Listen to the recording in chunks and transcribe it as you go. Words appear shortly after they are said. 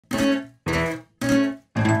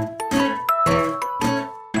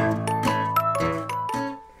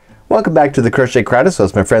Welcome back to the Crochet Crowd. So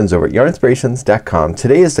it's my friends over at yarnspirations.com.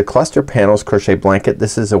 Today is the Cluster Panels Crochet Blanket.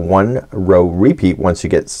 This is a 1-row repeat once you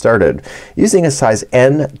get started using a size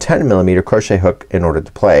N 10mm crochet hook in order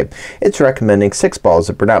to play. It's recommending 6 balls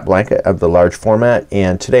of Bernat Blanket of the large format,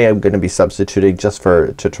 and today I'm going to be substituting, just for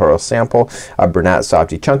a tutorial sample, a Bernat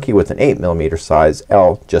Softy Chunky with an 8mm size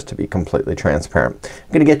L, just to be completely transparent.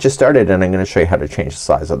 I'm going to get you started and I'm going to show you how to change the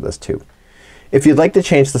size of this too. If you'd like to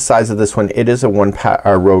change the size of this one, it is a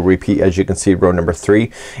row repeat, as you can see, row number 3,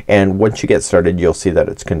 and once you get started you'll see that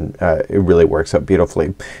it really works out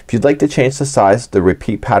beautifully. If you'd like to change the size, the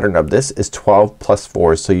repeat pattern of this is 12 plus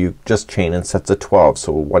 4, so you just chain in sets of 12.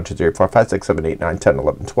 So 1 2 3 4 5 6 7 8 9 10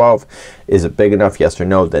 11 12. Is it big enough? Yes or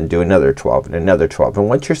no? Then do another 12 and another 12, and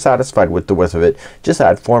once you're satisfied with the width of it, just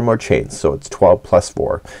add 4 more chains. So it's 12 plus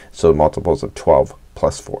 4, so multiples of 12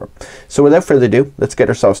 plus 4. So without further ado, let's get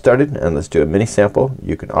ourselves started and let's do a mini sample.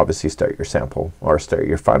 You can obviously start your sample or start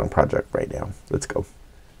your final project right now. Let's go.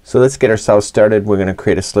 So let's get ourselves started. We're going to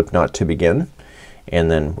create a slip knot to begin, and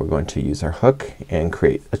then we're going to use our hook and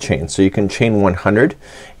create a chain. So you can chain 100,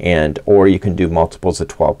 or you can do multiples of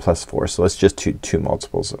 12 plus 4. So let's just do 2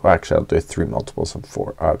 multiples. Actually I'll do 3 multiples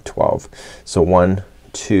of 12. So 1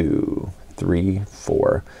 2 3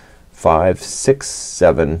 4 5 6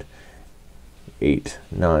 7 8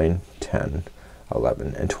 9 10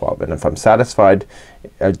 11 and 12, and if I'm satisfied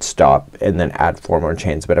I'd stop and then add 4 more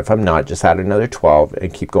chains, but if I'm not, just add another 12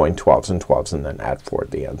 and keep going 12s and 12s and then add 4 at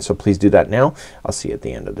the end. So please do that now. I'll see you at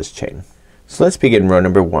the end of this chain. So let's begin row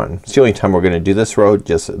number 1. It's the only time we're going to do this row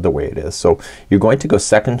just the way it is. So you're going to go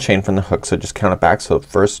second chain from the hook, so just count it back. So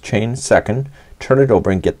first chain, second, turn it over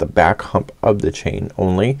and get the back hump of the chain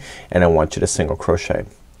only, and I want you to single crochet.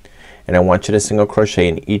 And I want you to single crochet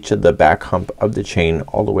in each of the back hump of the chain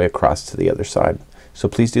all the way across to the other side. So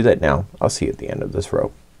please do that now. I'll see you at the end of this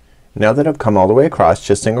row. Now that I've come all the way across,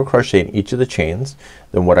 just single crochet in each of the chains.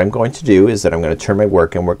 Then what I'm going to do is that I'm going to turn my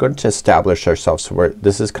work and we're going to establish ourselves. So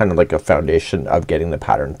this is kind of like a foundation of getting the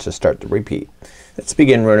pattern to start the repeat. Let's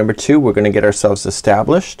begin row number 2. We're going to get ourselves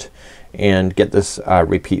established and get this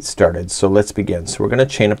repeat started. So let's begin. So we're going to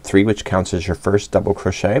chain up 3, which counts as your first double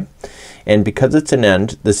crochet, and because it's an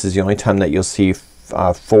end, this is the only time that you'll see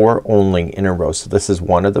 4 only in a row. So this is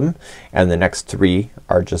one of them, and the next 3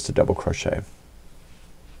 are just a double crochet.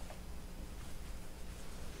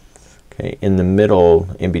 Okay, in the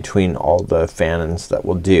middle, in between all the fan-ins that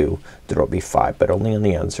we'll do, there will be 5, but only on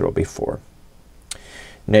the ends there will be 4.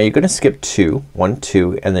 Now you're going to skip 2, 1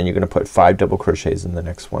 2, and then you're going to put 5 double crochets in the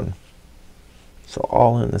next one. So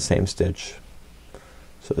all in the same stitch.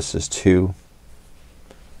 So this is 2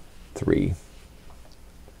 3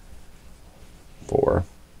 4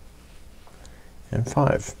 and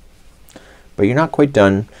 5. But you're not quite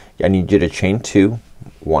done. I need you to chain 2,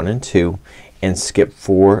 1 and 2, and skip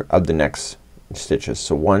 4 of the next stitches.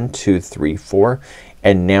 So 1 2 3 4,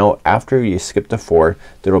 and now after you skip the 4,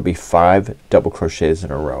 there will be 5 double crochets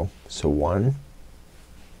in a row. So 1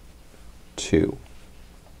 2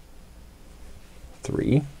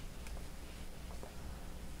 3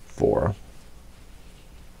 4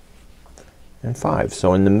 and 5.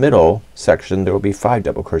 So in the middle section there will be 5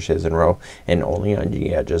 double crochets in a row, and only on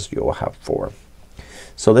the edges you will have 4.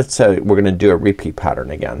 So let's we're going to do a repeat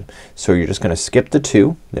pattern again. So you're just going to skip the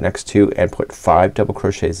 2, the next 2, and put 5 double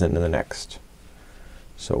crochets into the next.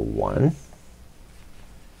 So 1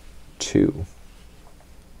 2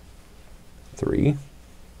 3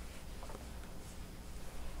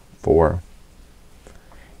 4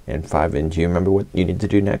 and 5. And do you remember what you need to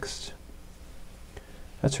do next?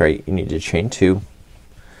 That's right, you need to chain 2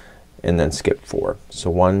 and then skip 4. So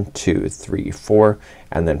 1 2 3 4,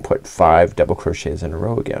 and then put 5 double crochets in a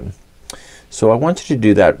row again. So I want you to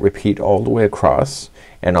do that repeat all the way across,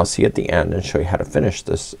 and I'll see you at the end and show you how to finish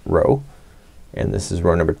this row. And this is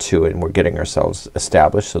row number 2, and we're getting ourselves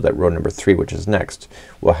established so that row number 3, which is next,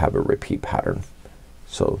 will have a repeat pattern.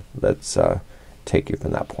 So let's take you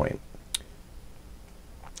from that point.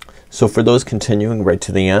 So for those continuing right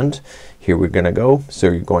to the end, here we're gonna go. So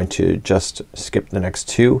you're going to just skip the next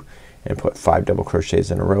 2 and put 5 double crochets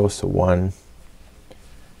in a row. So 1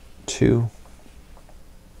 2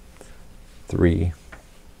 3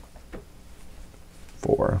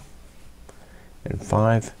 4 and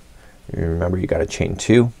 5. And remember, you gotta chain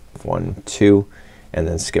 2, 1 2, and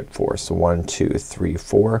then skip 4. So 1 2 3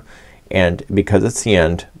 4, and because it's the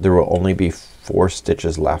end, there will only be 4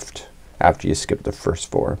 stitches left after you skip the first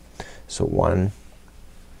 4. So 1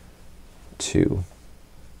 2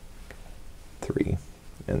 3,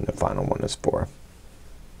 and the final one is 4.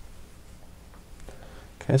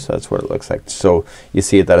 Okay, so that's what it looks like. So you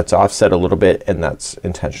see that it's offset a little bit, and that's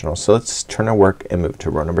intentional. So let's turn our work and move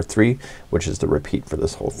to row number 3, which is the repeat for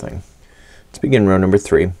this whole thing. To begin row number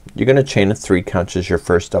 3, you're gonna chain a 3, count as your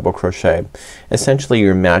first double crochet. Essentially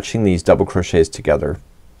you're matching these double crochets together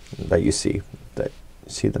that you see.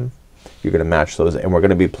 See them? You're gonna match those, and we're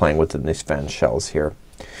gonna be playing within these fan shells here.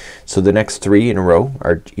 So the next 3 in a row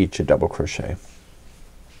are each a double crochet.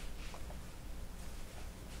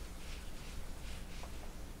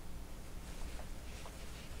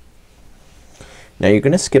 Now you're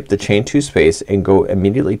gonna skip the chain 2 space and go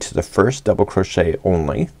immediately to the first double crochet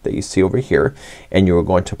only that you see over here, and you are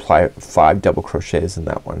going to apply 5 double crochets in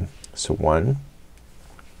that one. So 1,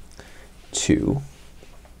 2,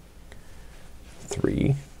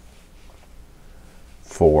 3,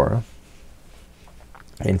 4,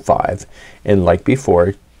 and 5. And like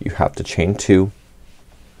before, you have to chain 2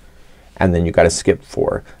 and then you gotta skip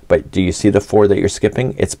 4. But do you see the 4 that you're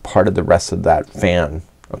skipping? It's part of the rest of that fan.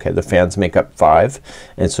 Okay, the fans make up 5,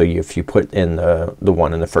 and so if you put in the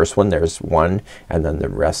 1 in the first one, there's 1, and then the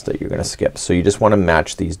rest that you're gonna skip. So you just wanna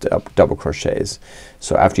match these double crochets.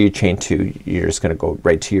 So after you chain 2, you're just gonna go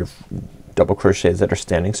right to your double crochets that are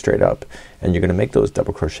standing straight up, and you're gonna make those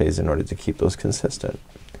double crochets in order to keep those consistent.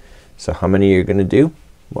 So how many are you gonna do?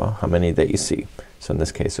 Well, how many that you see. So in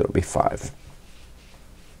this case it'll be 5.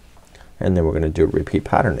 And then we're gonna do a repeat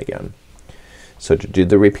pattern again. So to do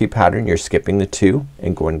the repeat pattern, you're skipping the 2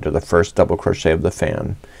 and going to the first double crochet of the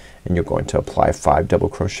fan, and you're going to apply 5 double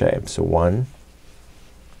crochet. So 1,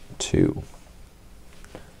 2,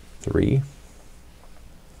 3,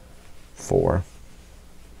 4,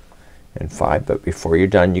 and 5. But before you're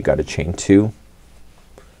done, you gotta chain 2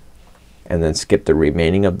 and then skip the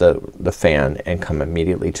remaining of the fan and come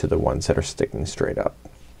immediately to the ones that are sticking straight up.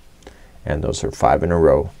 And those are 5 in a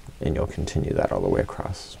row, and you'll continue that all the way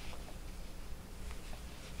across.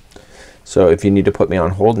 So if you need to put me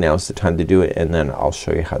on hold, now is the time to do it, and then I'll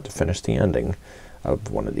show you how to finish the ending of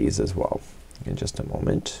one of these as well in just a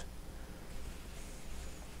moment.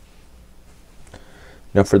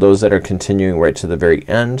 Now for those that are continuing right to the very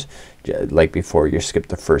end, like before, you skip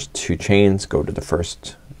the first 2 chains, go to the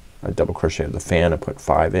first double crochet of the fan and put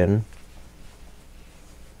 5 in.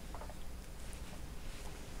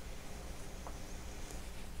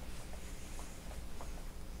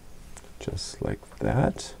 Just like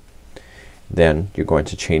that. Then you're going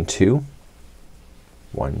to chain 2,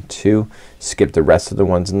 1, 2, skip the rest of the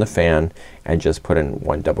ones in the fan, and just put in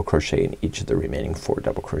 1 double crochet in each of the remaining 4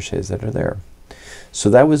 double crochets that are there. So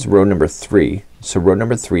that was row number 3. So row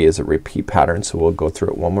number 3 is a repeat pattern, so we'll go through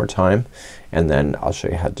it one more time, and then I'll show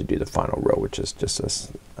you how to do the final row, which is just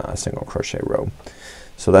a single crochet row.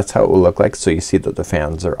 So that's how it will look like. So you see that the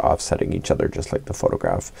fans are offsetting each other just like the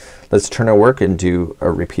photograph. Let's turn our work and do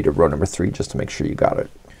a repeat of row number 3 just to make sure you got it.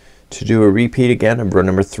 To do a repeat again of row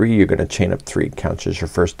number 3, you're gonna chain up 3, count as your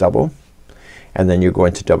first double, and then you're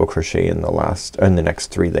going to double crochet in the next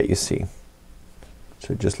 3 that you see.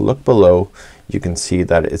 So just look below, you can see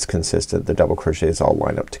that it's consistent. The double crochets all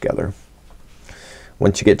line up together.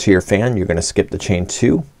 Once you get to your fan, you're gonna skip the chain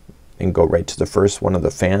 2 and go right to the first one of the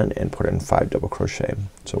fan and put in 5 double crochet.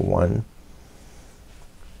 So 1,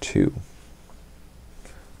 2,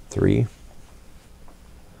 3,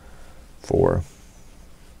 4,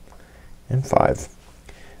 and 5.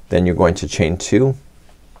 Then you're going to chain 2,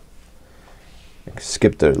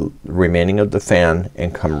 skip the remaining of the fan,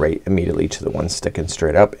 and come right immediately to the one sticking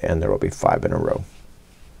straight up, and there will be 5 in a row.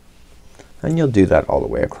 And you'll do that all the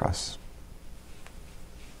way across.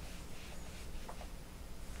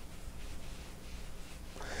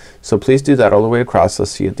 So please do that all the way across.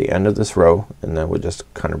 Let's see at the end of this row, and then we'll just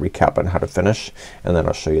kind of recap on how to finish, and then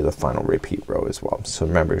I'll show you the final repeat row as well. So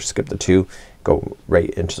remember, skip the 2, go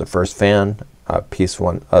right into the first fan,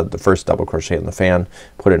 the first double crochet in the fan,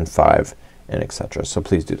 put in 5, and etc. So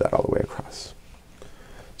please do that all the way across.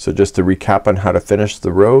 So just to recap on how to finish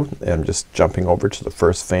the row, I'm just jumping over to the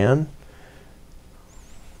first fan.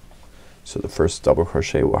 So the first double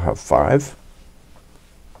crochet will have 5.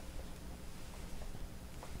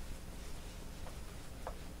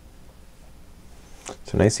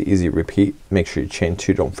 It's a nice easy repeat. Make sure you chain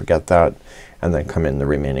 2, don't forget that, and then come in the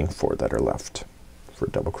remaining 4 that are left for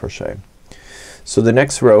double crochet. So the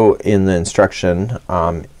next row in the instruction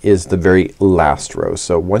is the very last row.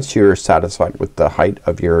 So once you're satisfied with the height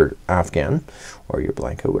of your afghan or your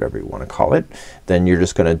blanket, whatever you want to call it, then you're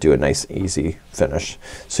just gonna do a nice easy finish.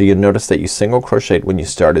 So you'll notice that you single crocheted when you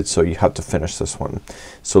started, so you have to finish this one.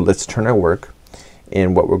 So let's turn our work,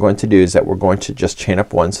 and what we're going to do is that we're going to just chain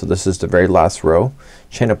up 1. So this is the very last row.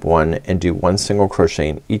 Chain up 1 and do 1 single crochet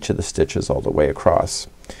in each of the stitches all the way across.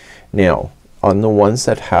 Now On the ones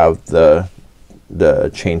that have the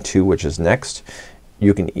chain 2, which is next,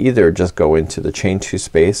 you can either just go into the chain 2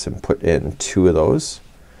 space and put in 2 of those,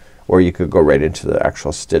 or you could go right into the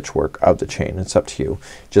actual stitch work of the chain. It's up to you.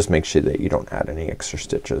 Just make sure that you don't add any extra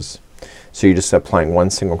stitches. So you're just applying 1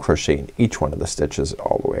 single crochet in each one of the stitches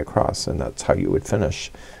all the way across, and that's how you would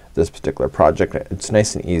finish this particular project. It's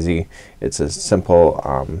nice and easy. It's a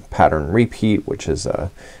simple pattern repeat, which is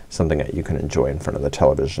something that you can enjoy in front of the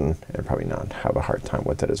television and probably not have a hard time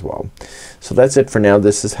with it as well. So that's it for now.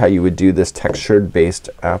 This is how you would do this textured based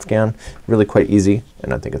afghan. Really quite easy,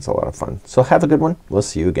 and I think it's a lot of fun. So have a good one. We'll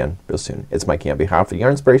see you again real soon. It's Mikey on behalf of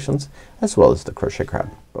Yarn Inspirations as well as the Crochet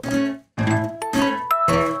Crowd. Bye-bye.